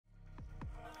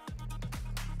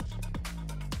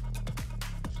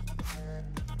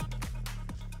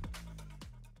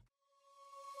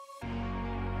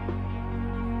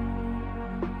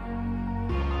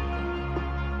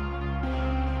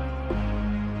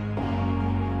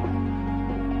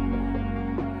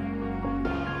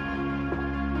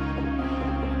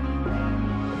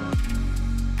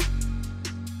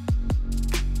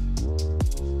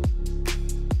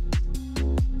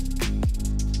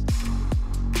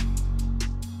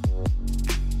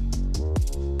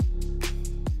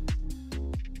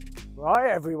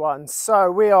Right everyone, so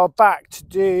we are back to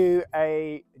do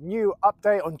a new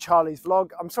update on Charlie's vlog.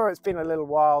 I'm sorry it's been a little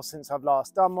while since I've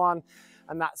last done one,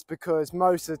 and that's because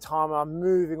most of the time I'm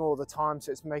moving all the time,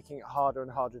 so it's making it harder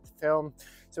and harder to film.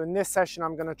 So in this session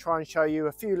I'm going to try and show you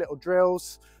a few little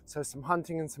drills, so some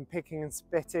hunting and some picking and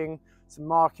spitting, some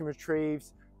marking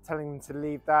retrieves, telling him to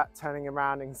leave that, turning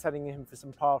around and setting him for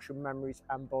some partial memories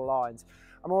and blinds.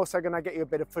 I'm also going to get you a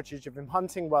bit of footage of him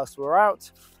hunting whilst we're out,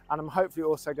 and I'm hopefully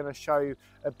also going to show you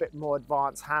a bit more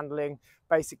advanced handling,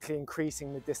 basically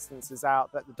increasing the distances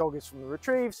out that the dog is from the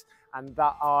retrieves and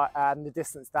the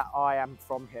distance that I am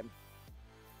from him.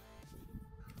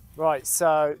 Right,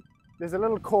 so there's a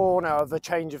little corner of a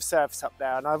change of surface up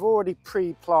there, and I've already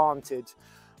pre-planted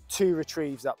 2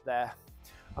 retrieves up there.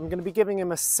 I'm going to be giving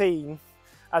him a scene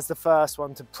as the first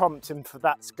one to prompt him for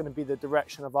that's going to be the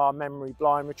direction of our memory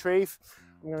blind retrieve.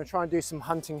 I'm going to try and do some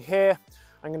hunting here.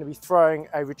 I'm going to be throwing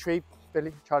a retrieve,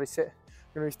 Billy, Charlie sit.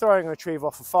 I'm going to be throwing a retrieve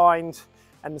off a find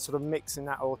and sort of mixing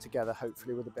that all together,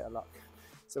 hopefully with a bit of luck.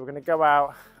 So we're going to go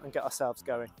out and get ourselves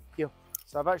going. Heel.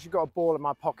 So I've actually got a ball in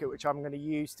my pocket which I'm going to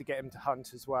use to get him to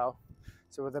hunt as well.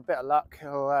 So with a bit of luck,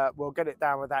 we'll get it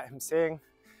down without him seeing.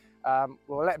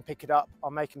 We'll let him pick it up.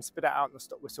 I'll make him spit it out in the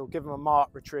stop whistle, give him a mark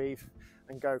retrieve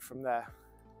and go from there.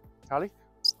 Charlie?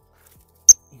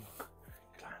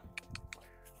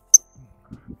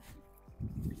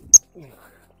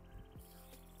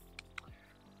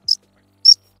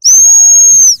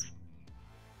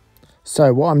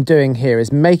 So what I'm doing here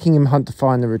is making him hunt to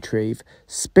find the retrieve,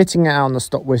 spitting it out on the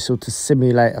stop whistle to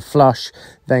simulate a flush,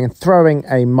 then throwing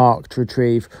a marked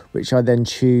retrieve, which I then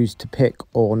choose to pick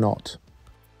or not.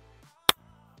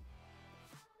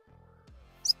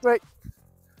 Right.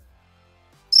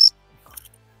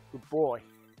 Good boy.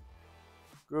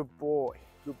 Good boy.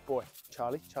 Good boy.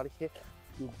 Charlie, Charlie here.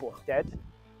 Good boy. Dead.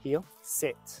 Heel.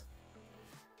 Sit.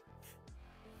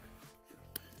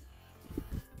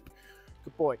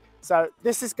 Good boy. So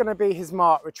this is going to be his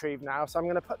mark retrieve now. So I'm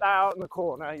going to put that out in the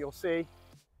corner, you'll see.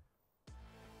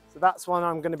 So that's one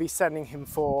I'm going to be sending him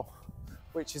for,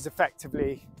 which is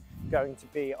effectively going to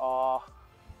be our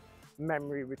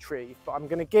memory retrieve. But I'm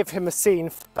going to give him a scene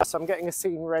first. So I'm getting a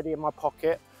scene ready in my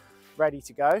pocket, ready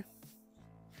to go.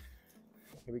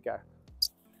 Here we go.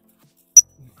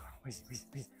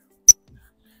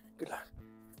 Good lad.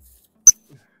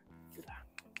 Good lad.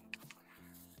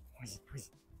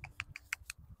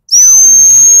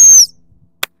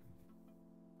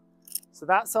 So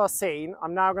that's our scene.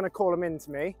 I'm now going to call him into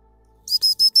me.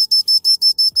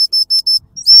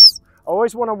 I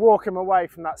always want to walk him away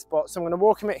from that spot, so I'm going to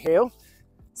walk him at heel,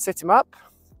 sit him up,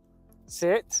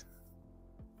 sit,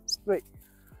 wait.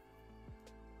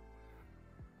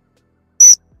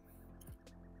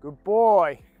 Good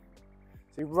boy.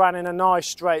 So he ran in a nice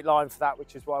straight line for that,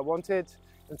 which is what I wanted.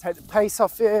 And take the pace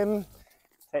off him,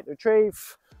 take the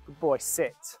retrieve. Good boy,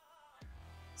 sit.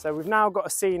 So we've now got a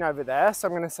scene over there, so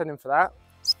I'm going to send him for that.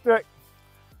 Right.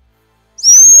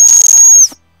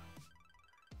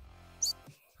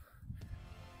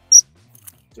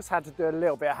 Just had to do a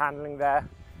little bit of handling there.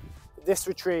 This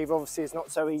retrieve obviously is not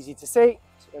so easy to see,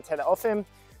 so I'm going to take that off him,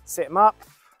 sit him up.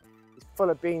 He's full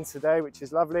of beans today, which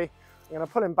is lovely. I'm going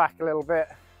to pull him back a little bit.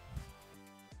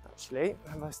 Actually,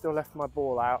 have I still left my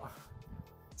ball out?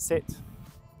 Sit.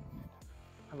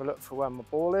 Have a look for where my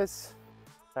ball is.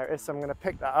 There it is, so I'm going to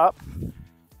pick that up. I'm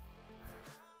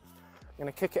going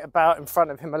to kick it about in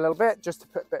front of him a little bit, just to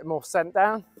put a bit more scent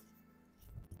down.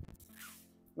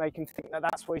 Make him think that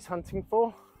that's what he's hunting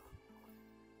for.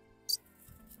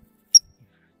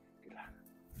 Good lad.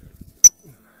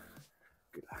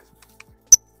 Good lad.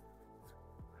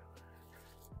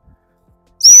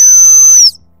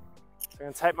 So I'm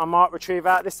going to take my mark retrieve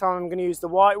out. This time I'm going to use the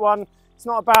white one. It's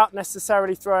not about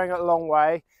necessarily throwing it a long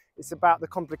way. It's about the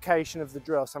complication of the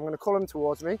drill. So I'm going to call him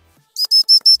towards me.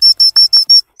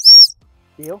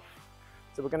 Heel.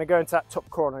 So we're going to go into that top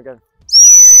corner again.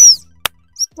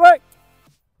 Right.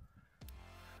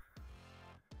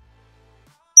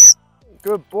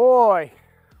 Good boy.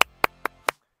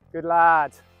 Good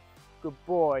lad. Good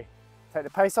boy. Take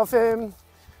the pace off him.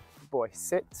 Good boy.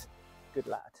 Sit. Good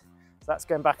lad. So that's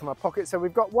going back in my pocket. So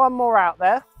we've got one more out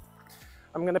there.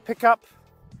 I'm going to pick up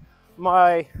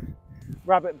my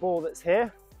rabbit ball that's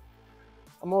here.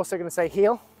 I'm also going to say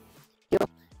heel, heel,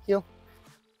 heel,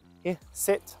 here,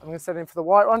 sit. I'm going to set in for the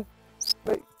white one.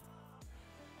 Wait.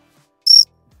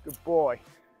 Good boy.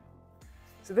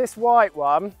 So this white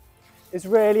one is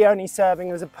really only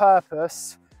serving as a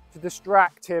purpose to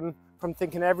distract him from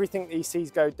thinking everything that he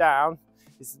sees go down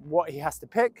is what he has to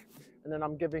pick. And then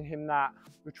I'm giving him that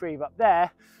retrieve up there,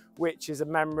 which is a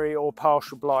memory or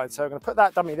partial blind. So I'm going to put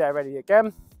that dummy there ready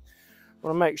again.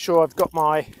 want to make sure I've got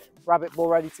my rabbit ball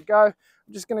ready to go.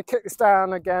 I'm just going to kick this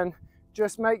down again,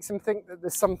 just makes him think that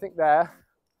there's something there.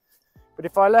 But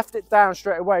if I left it down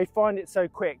straight away, find it so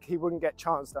quick, he wouldn't get a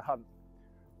chance to hunt.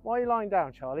 Why are you lying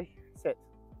down, Charlie? Sit.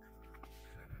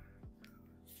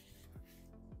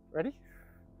 Ready?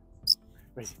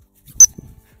 Wheezy.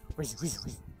 Wheezy, wheezy,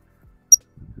 wheezy.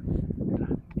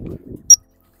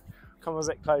 Come a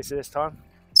bit closer this time.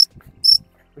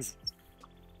 Wheezy.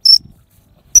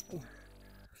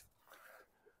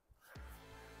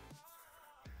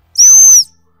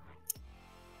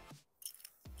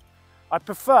 I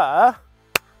prefer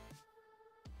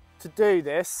to do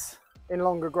this in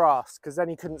longer grass because then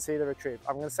he couldn't see the retrieve.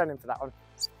 I'm going to send him for that one.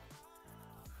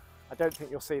 I don't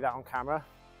think you'll see that on camera.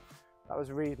 That was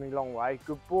a reasonably long way.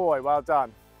 Good boy, well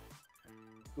done.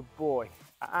 Good boy.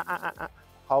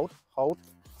 Hold, hold.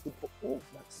 Oh,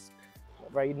 that's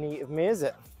not very neat of me, is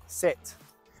it? Sit.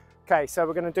 Okay, so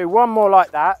we're going to do one more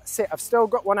like that. Sit. I've still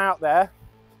got one out there.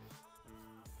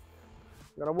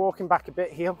 I'm going to walk him back a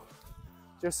bit, heel,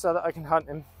 just so that I can hunt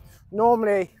him.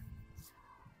 Normally,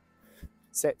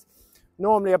 sit.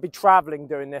 Normally I'd be traveling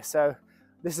doing this, so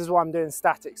this is why I'm doing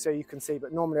static so you can see,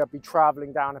 but normally I'd be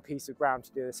traveling down a piece of ground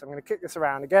to do this. So I'm going to kick this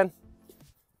around again.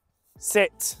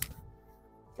 Sit.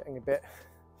 Getting a bit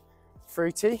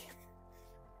fruity.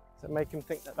 So make him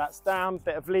think that that's down.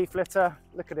 Bit of leaf litter.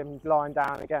 Look at him lying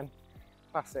down again.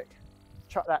 Classic.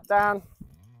 Chuck that down.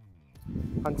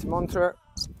 Hunt him onto it.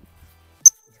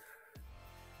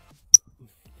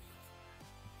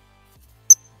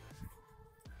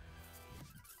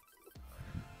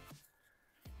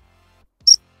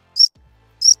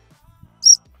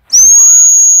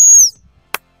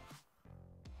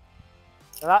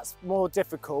 Now that's more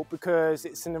difficult because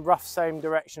it's in the rough same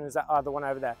direction as that other one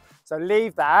over there. So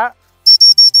leave that,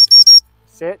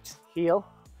 sit, heel.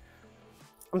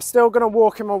 I'm still going to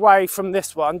walk him away from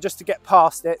this one just to get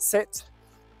past it. Sit,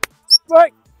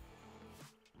 right.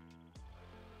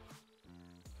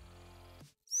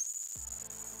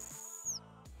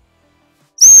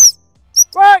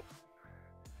 Right.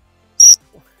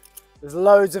 There's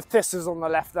loads of thistles on the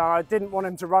left now. I didn't want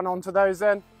him to run onto those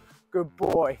then. Good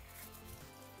boy.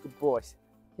 Good boys.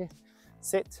 Yeah.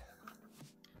 Sit.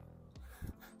 So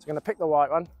I'm going to pick the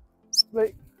white one.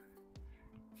 Split.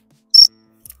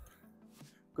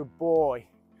 Good boy.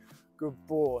 Good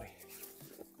boy.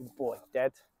 Good boy.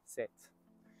 Dead. Sit.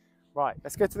 Right,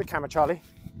 let's go to the camera, Charlie.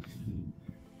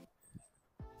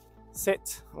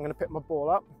 Sit. I'm going to pick my ball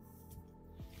up.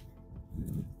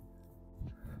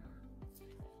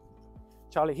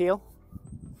 Charlie, heel.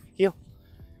 Heel.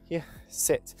 Here.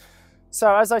 Sit.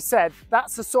 So as I said,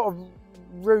 that's the sort of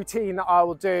routine that I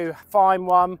will do. Find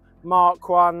one, mark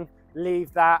one,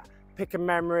 leave that, pick a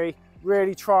memory,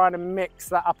 really trying to mix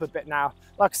that up a bit now.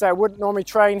 Like I say, I wouldn't normally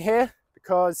train here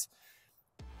because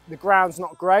the ground's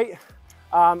not great,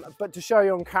 but to show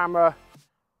you on camera,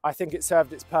 I think it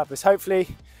served its purpose. Hopefully,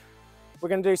 we're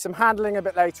going to do some handling a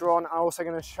bit later on. I'm also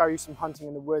going to show you some hunting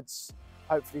in the woods,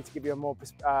 hopefully to give you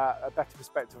a better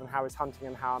perspective on how he's hunting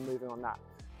and how I'm moving on that.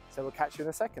 So we'll catch you in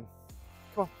a second.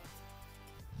 Come on.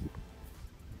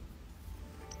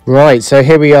 Right, so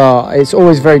here we are. It's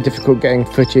always very difficult getting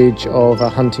footage of a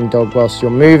hunting dog whilst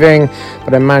you're moving,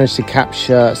 but I managed to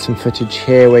capture some footage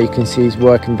here where you can see he's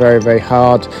working very, very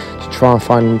hard to try and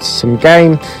find some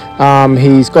game.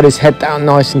 He's got his head down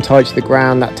nice and tight to the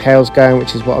ground, that tail's going,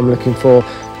 which is what I'm looking for,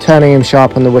 turning him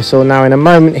sharp on the whistle. Now in a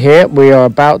moment here, we are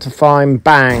about to find,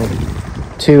 bang,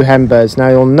 2 hen birds. Now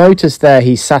you'll notice there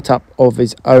he sat up of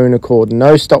his own accord,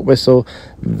 no stop whistle.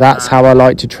 That's how I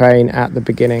like to train at the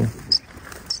beginning.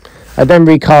 I then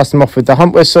recast him off with the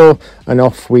hunt whistle and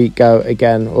off we go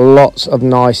again. Lots of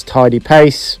nice tidy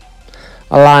pace,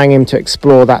 allowing him to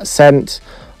explore that scent.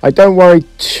 I don't worry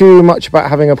too much about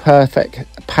having a perfect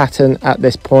pattern at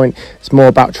this point. It's more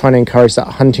about trying to encourage that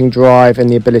hunting drive and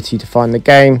the ability to find the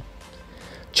game.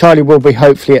 Charlie will be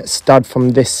hopefully at stud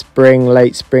from this spring,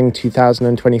 late spring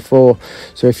 2024.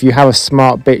 So if you have a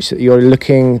smart bitch that you're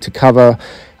looking to cover,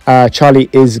 Charlie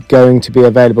is going to be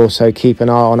available. So keep an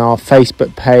eye on our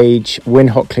Facebook page, Win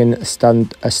Hocklin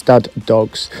Stud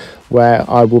Dogs, where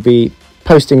I will be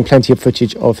posting plenty of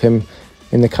footage of him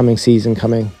in the coming season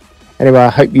coming. Anyway, I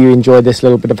hope you enjoyed this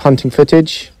little bit of hunting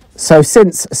footage. So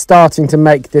since starting to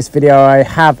make this video, I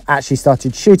have actually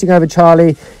started shooting over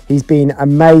Charlie. He's been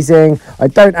amazing. I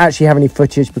don't actually have any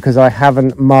footage because I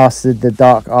haven't mastered the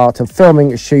dark art of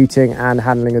filming, shooting and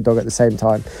handling a dog at the same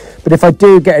time. But if I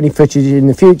do get any footage in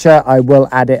the future, I will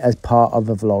add it as part of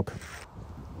a vlog.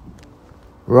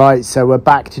 Right, so we're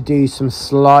back to do some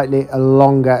slightly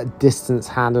longer distance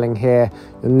handling here.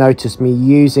 You'll notice me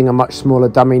using a much smaller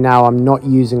dummy now. I'm not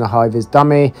using a high-vis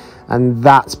dummy, and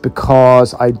that's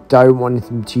because I don't want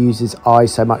him to use his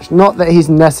eyes so much. Not that he's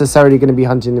necessarily going to be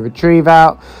hunting the retrieve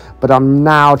out, but I'm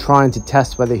now trying to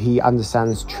test whether he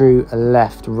understands true,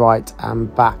 left, right,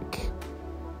 and back.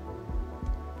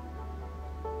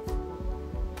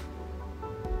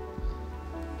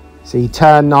 So he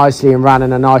turned nicely and ran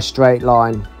in a nice straight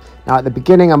line. Now at the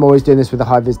beginning, I'm always doing this with a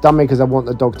high-vis dummy because I want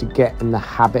the dog to get in the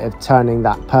habit of turning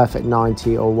that perfect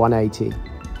 90 or 180.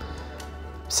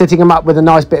 Sitting him up with a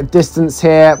nice bit of distance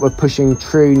here, we're pushing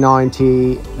true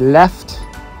 90 left.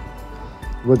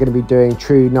 We're going to be doing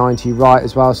true 90 right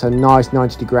as well, so nice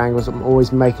 90-degree angles. I'm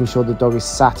always making sure the dog is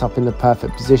sat up in the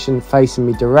perfect position, facing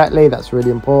me directly. That's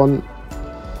really important.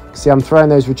 See, I'm throwing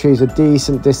those retrieves a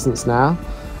decent distance now.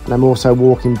 And I'm also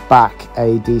walking back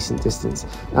a decent distance.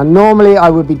 Now normally I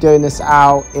would be doing this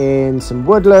out in some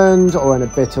woodland or in a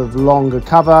bit of longer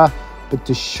cover, but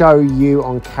to show you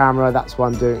on camera, that's why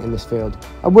I'm doing it in this field.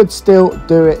 I would still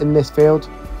do it in this field,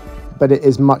 but it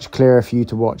is much clearer for you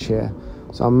to watch here.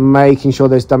 So I'm making sure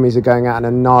those dummies are going out in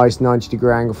a nice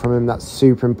 90-degree angle from him. That's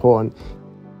super important.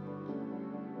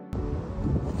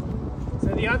 So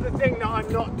the other thing that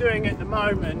I'm not doing at the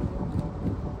moment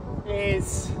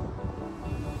is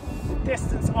the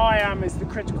distance I am is the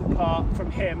critical part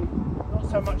from him, not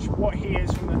so much what he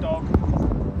is from the dog,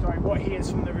 sorry, what he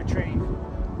is from the retrieve.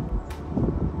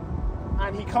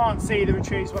 And he can't see the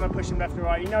retrieves when I push him left and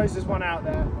right. He knows there's one out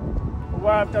there. But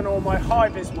where I've done all my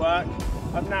high-vis work,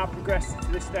 I've now progressed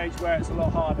to this stage where it's a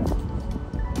lot harder.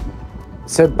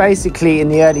 So basically in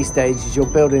the early stages,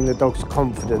 you're building the dog's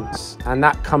confidence, and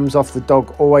that comes off the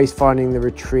dog always finding the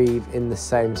retrieve in the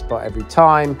same spot every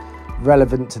time,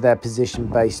 relevant to their position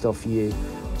based off you,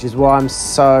 which is why I'm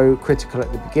so critical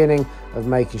at the beginning of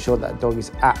making sure that dog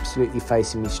is absolutely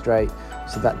facing me straight,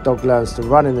 so that dog learns to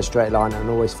run in the straight line and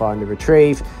always find the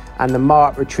retrieve, and the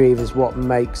mark retrieve is what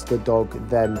makes the dog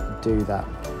then do that.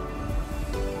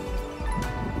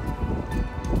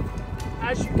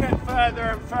 As you get further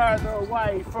and further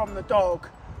away from the dog,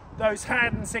 those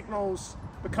hand signals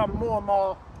become more and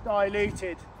more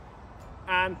diluted,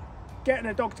 and getting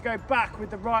a dog to go back with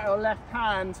the right or left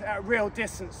hand at a real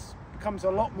distance becomes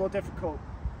a lot more difficult.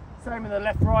 Same with the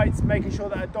left-rights, making sure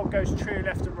that a dog goes true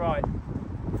left and right.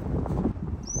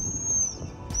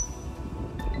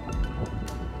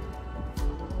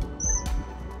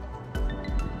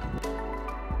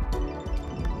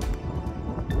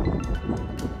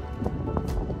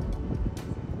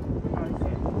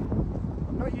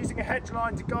 I'm not using a hedge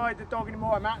line to guide the dog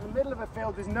anymore. I'm out in the middle of a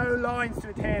field, there's no lines to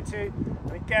adhere to,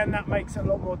 and again that makes it a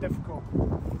lot more difficult.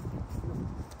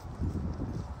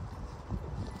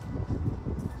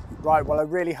 Right, well I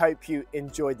really hope you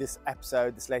enjoyed this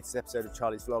episode, this latest episode of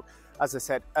Charlie's Vlog. As I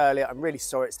said earlier, I'm really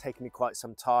sorry it's taken me quite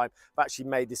some time. I've actually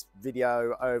made this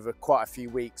video over quite a few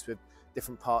weeks with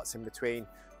different parts in between.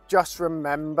 Just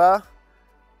remember,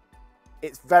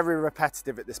 it's very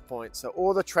repetitive at this point. So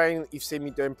all the training that you've seen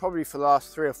me doing probably for the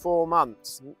last 3 or 4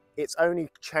 months, it's only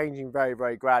changing very,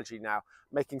 very gradually now.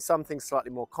 Making some things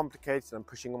slightly more complicated and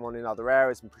pushing them on in other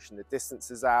areas and pushing the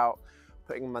distances out,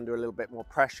 putting them under a little bit more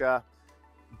pressure.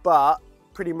 But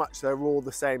pretty much they're all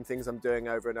the same things I'm doing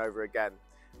over and over again.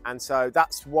 And so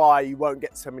that's why you won't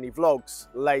get so many vlogs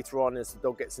later on as the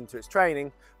dog gets into its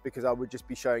training, because I would just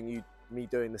be showing you me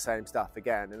doing the same stuff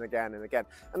again and again and again.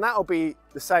 And that'll be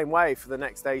the same way for the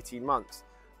next 18 months.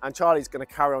 And Charlie's going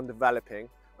to carry on developing,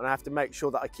 and I have to make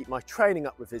sure that I keep my training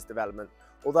up with his development.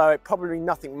 Although it probably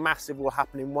nothing massive will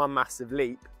happen in one massive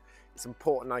leap, it's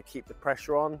important I keep the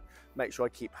pressure on, make sure I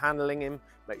keep handling him,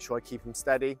 make sure I keep him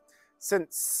steady.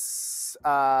 Since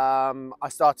I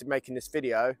started making this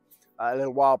video a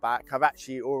little while back, I've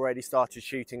actually already started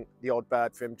shooting the odd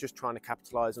bird for him, just trying to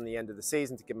capitalize on the end of the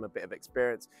season to give him a bit of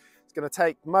experience. It's going to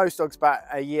take most dogs about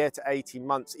a year to 18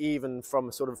 months, even from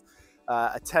a sort of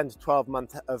a 10 to 12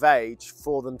 month of age,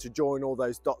 for them to join all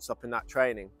those dots up in that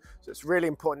training. So it's really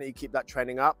important that you keep that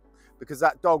training up, because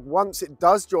that dog, once it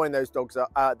does join those dots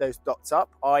up,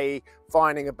 i.e.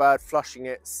 finding a bird, flushing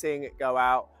it, seeing it go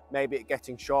out, maybe it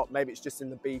getting shot, maybe it's just in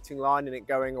the beating line and it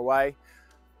going away,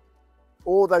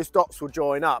 all those dots will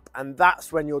join up, and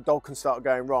that's when your dog can start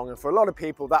going wrong. And for a lot of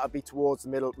people, that would be towards the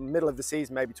middle of the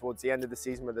season, maybe towards the end of the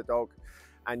season with the dog.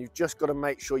 And you've just got to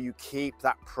make sure you keep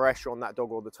that pressure on that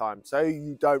dog all the time so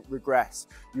you don't regress.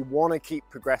 You want to keep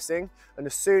progressing, and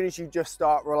as soon as you just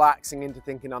start relaxing into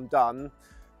thinking I'm done,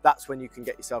 that's when you can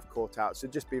get yourself caught out. So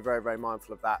just be very, very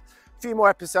mindful of that. A few more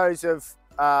episodes of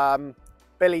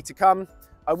Billy to come.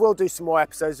 I will do some more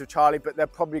episodes with Charlie, but they're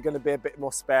probably going to be a bit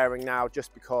more sparing now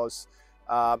just because,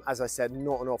 as I said,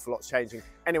 not an awful lot's changing.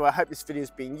 Anyway, I hope this video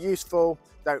has been useful.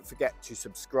 Don't forget to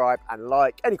subscribe and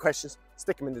like. Any questions,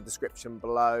 stick them in the description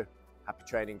below. Happy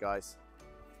training, guys.